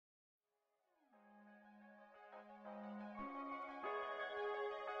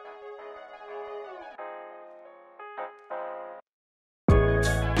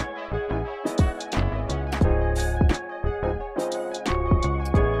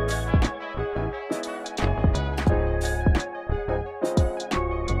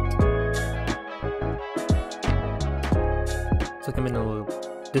I'm in a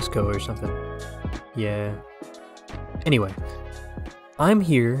little disco or something. Yeah. Anyway, I'm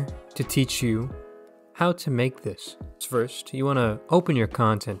here to teach you how to make this. First, you want to open your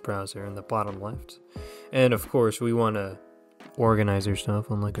content browser in the bottom left. And of course, we want to organize your stuff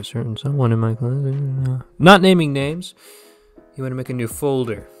unlike a certain someone in my class. Not naming names. You want to make a new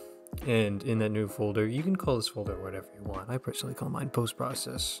folder. And in that new folder, you can call this folder whatever you want. I personally call mine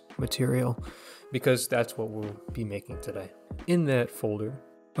post-process material because that's what we'll be making today. In that folder,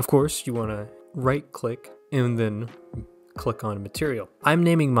 of course, you want to right-click and then click on material. I'm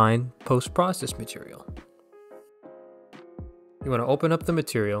naming mine post-process material. You want to open up the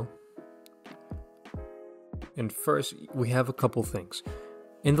material. And first, we have a couple things.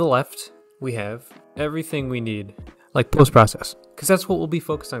 In the left, we have everything we need, like post-process, because that's what we'll be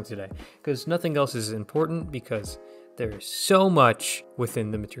focused on today, because nothing else is important because there is so much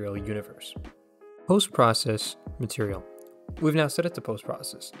within the material universe. Post-process material. We've now set it to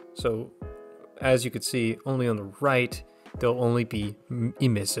post-process. So as you can see, only on the right, there'll only be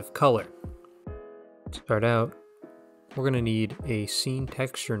emissive color. To start out, we're going to need a scene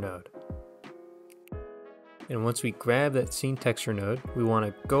texture node. And once we grab that scene texture node, we want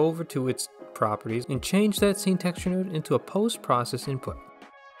to go over to its properties and change that scene texture node into a post-process input.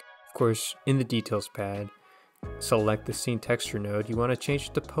 Of course, in the details pad, select the scene texture node. You want to change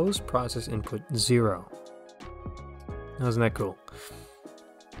it to post-process input 0. Isn't that cool?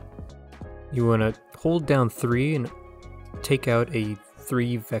 You want to hold down 3 and take out a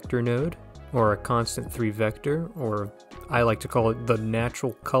 3 vector node, or a constant 3 vector, or I like to call it the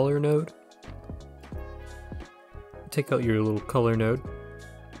natural color node. Take out your little color node,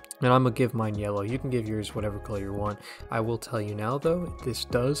 and I'm gonna give mine yellow. You can give yours whatever color you want. I will tell you now though, this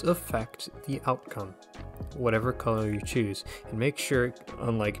does affect the outcome, whatever color you choose. And make sure,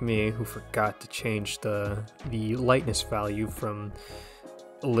 unlike me, who forgot to change the lightness value from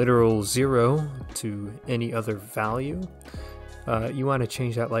literal 0 to any other value, you want to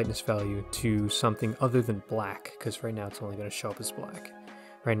change that lightness value to something other than black, because right now it's only going to show up as black.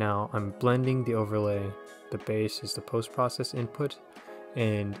 Right now I'm blending the overlay. The base is the post-process input,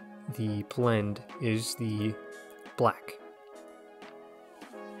 and the blend is the black.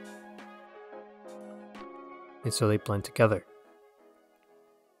 And so they blend together.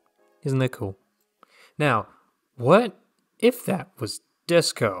 Isn't that cool? Now, what if that was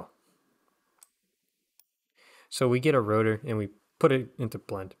disco? So we get a rotor and we put it into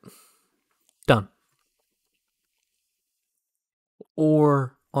blend. Done.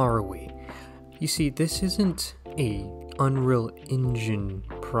 Or are we? You see, this isn't a Unreal Engine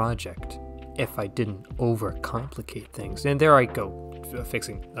project if I didn't overcomplicate things. And there I go,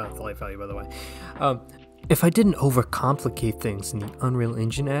 fixing the light value, by the way. If I didn't overcomplicate things in the Unreal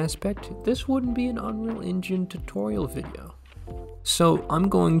Engine aspect, this wouldn't be an Unreal Engine tutorial video. So I'm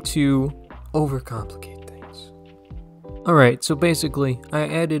going to overcomplicate things. Alright, so basically, I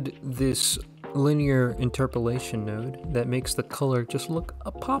added this linear interpolation node that makes the color just look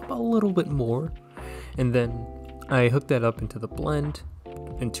pop a little bit more, and then I hooked that up into the blend,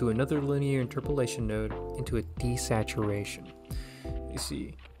 into another linear interpolation node, into a desaturation. You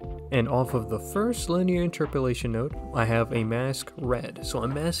see, and off of the first linear interpolation node, I have a mask red. So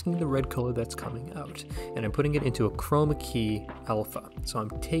I'm masking the red color that's coming out, and I'm putting it into a chroma key alpha. So I'm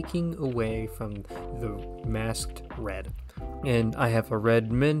taking away from the masked red. And I have a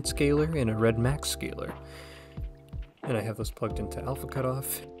red min scaler and a red max scaler. And I have those plugged into alpha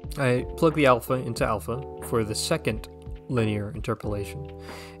cutoff. I plug the alpha into alpha for the second linear interpolation.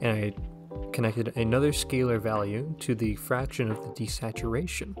 And I connected another scalar value to the fraction of the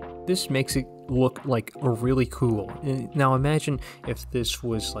desaturation. This makes it look like really cool. Now imagine if this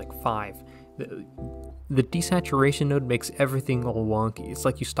was like 5. The desaturation node makes everything all wonky. It's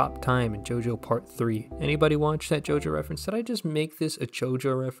like you stop time in JoJo Part 3. Anybody watch that JoJo reference? Did I just make this a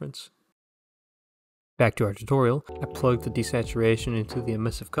JoJo reference? Back to our tutorial. I plugged the desaturation into the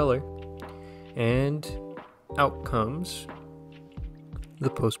emissive color, and out comes the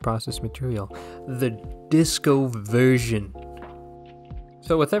post-process material, the disco version.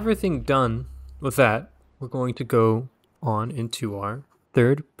 So with everything done with that, we're going to go on into our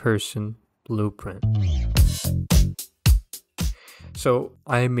third-person blueprint. So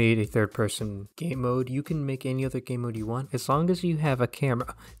I made a third-person game mode. You can make any other game mode you want as long as you have a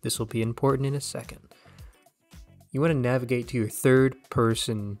camera. This will be important in a second. You want to navigate to your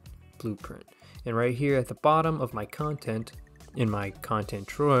third-person blueprint. And right here at the bottom of my content, in my content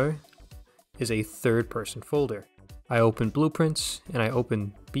drawer, is a third-person folder. I open blueprints and I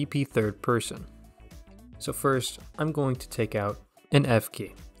open BP third person. So first, I'm going to take out an F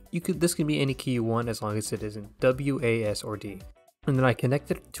key. This can be any key you want as long as it isn't W, A, S, or D. And then I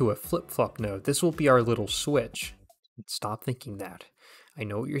connect it to a flip-flop node. This will be our little switch. Stop thinking that. I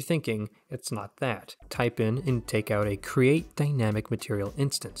know what you're thinking. It's not that. Type in and take out a create dynamic material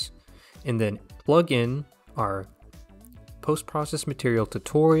instance. And then plug in our post-process material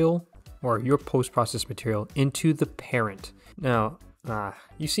tutorial or your post-process material into the parent. Now,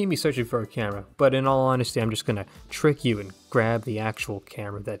 you see me searching for a camera, but in all honesty, I'm just gonna trick you and grab the actual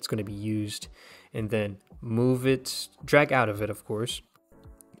camera that's gonna be used and then move it, drag out of it, of course,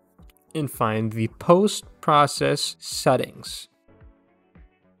 and find the post-process settings.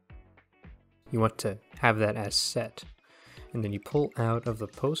 You want to have that as set. And then you pull out of the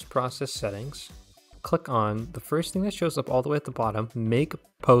post-process settings, click on the first thing that shows up all the way at the bottom, make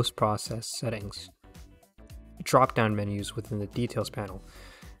post-process settings. Drop-down menus within the details panel.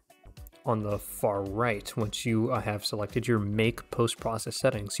 On the far right, once you have selected your make post-process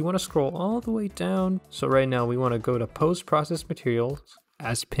settings, you want to scroll all the way down. So right now we want to go to post-process materials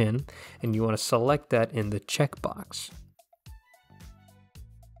as pin, and you want to select that in the checkbox.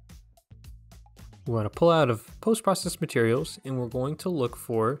 We want to pull out of post-process materials, and we're going to look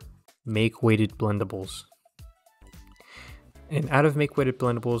for make weighted blendables. And out of make weighted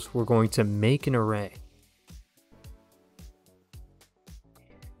blendables, we're going to make an array.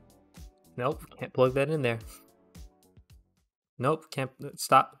 Nope, can't plug that in there. Nope, can't,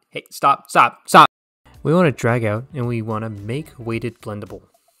 stop. Hey, stop. We want to drag out and we want to make weighted blendable.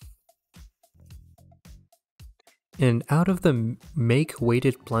 And out of the make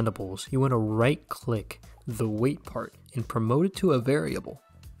weighted blendables, you want to right click the weight part and promote it to a variable.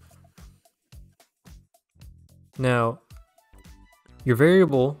 Now, your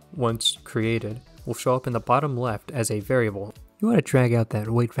variable, once created, will show up in the bottom left as a variable. You want to drag out that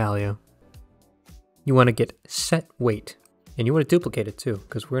weight value. You want to get set weight, and you want to duplicate it too,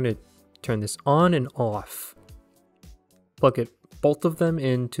 because we're going to turn this on and off. Plug it, both of them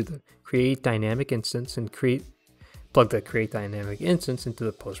into the create dynamic instance and plug the create dynamic instance into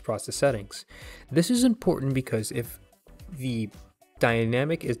the post-process settings. This is important because if the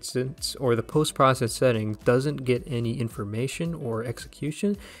dynamic instance or the post-process setting doesn't get any information or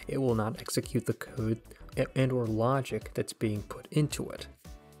execution, it will not execute the code and or logic that's being put into it.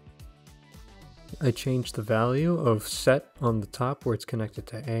 I changed the value of set on the top where it's connected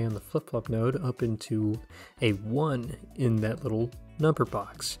to A on the flip-flop node up into a 1 in that little number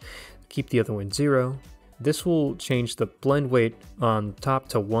box. Keep the other one 0. This will change the blend weight on top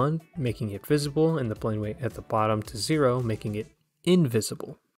to 1, making it visible, and the blend weight at the bottom to 0, making it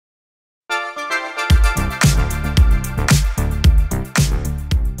invisible.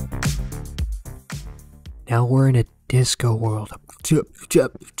 Now we're in a disco world. Now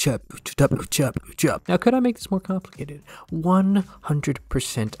could I make this more complicated?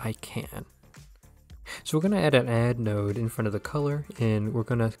 100% I can. So we're going to add an add node in front of the color, and we're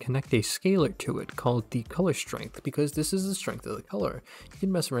going to connect a scalar to it called the color strength, because this is the strength of the color. You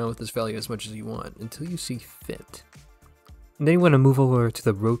can mess around with this value as much as you want until you see fit. And then you want to move over to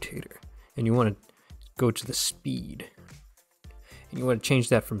the rotator, and you want to go to the speed. And you want to change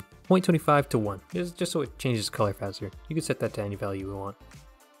that from 0.25 to 1, just so it changes color faster. You can set that to any value you want.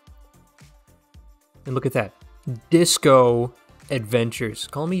 And look at that. Disco Adventures.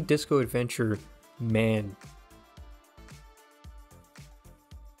 Call me Disco Adventure Man.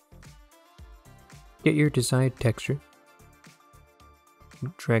 Get your desired texture.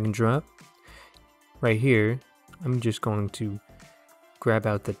 Drag and drop. Right here, I'm just going to grab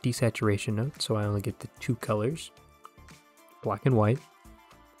out the desaturation node, so I only get the 2 colors. Black and white.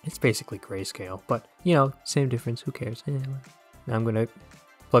 It's basically grayscale, but you know, same difference, who cares? Now I'm going to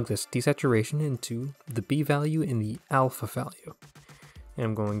plug this desaturation into the B value and the alpha value. And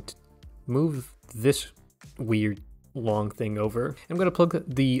I'm going to move this weird long thing over. I'm going to plug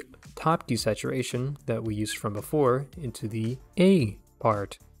the top desaturation that we used from before into the A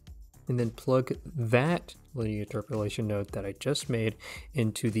part. And then plug that linear interpolation node that I just made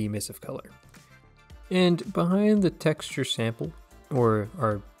into the emissive color. And behind the texture sample, or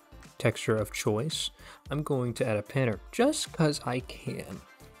our texture of choice, I'm going to add a panner just because I can.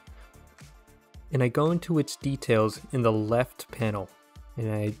 And I go into its details in the left panel,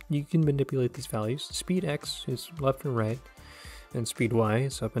 and you can manipulate these values. Speed X is left and right, and speed Y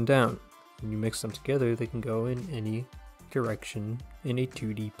is up and down. When you mix them together, they can go in any direction in a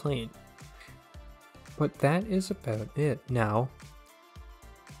 2D plane. But that is about it. Now,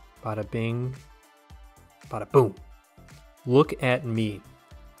 bada bing, bada boom. Look at me.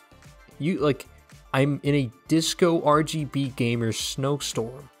 I'm in a disco RGB gamer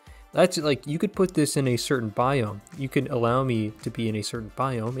snowstorm. That's like, you could put this in a certain biome. You could allow me to be in a certain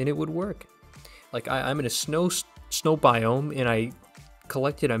biome and it would work. Like I'm in a snow biome, and I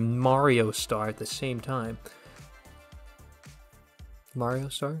collected a Mario star at the same time. Mario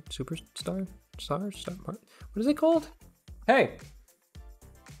star? Superstar? Star? What is it called? Hey!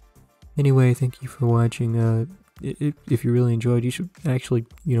 Anyway, thank you for watching. If you really enjoyed, you should actually,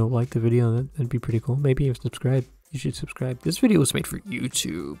 like the video. That'd be pretty cool. Maybe even subscribe. You should subscribe. This video was made for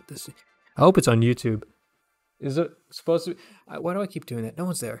YouTube. I hope it's on YouTube. Is it supposed to? Why do I keep doing that? No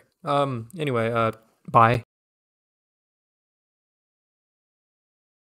one's there. Anyway, bye.